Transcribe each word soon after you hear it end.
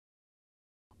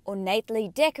ornately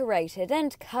decorated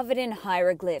and covered in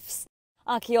hieroglyphs.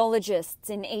 Archaeologists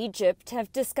in Egypt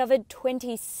have discovered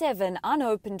 27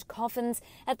 unopened coffins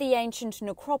at the ancient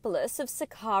necropolis of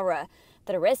Saqqara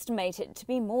that are estimated to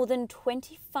be more than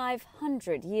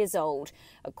 2,500 years old,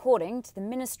 according to the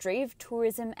Ministry of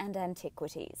Tourism and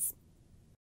Antiquities.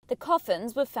 The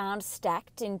coffins were found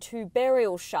stacked in 2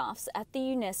 burial shafts at the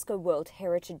UNESCO World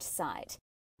Heritage Site.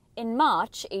 In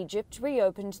March, Egypt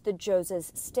reopened the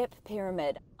Djoser's Step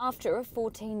Pyramid after a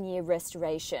 14-year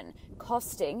restoration,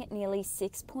 costing nearly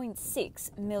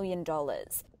 $6.6 million.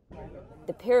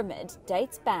 The pyramid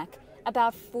dates back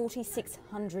about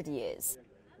 4,600 years.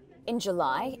 In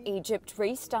July, Egypt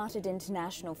restarted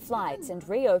international flights and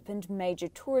reopened major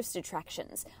tourist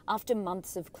attractions after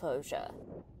months of closure.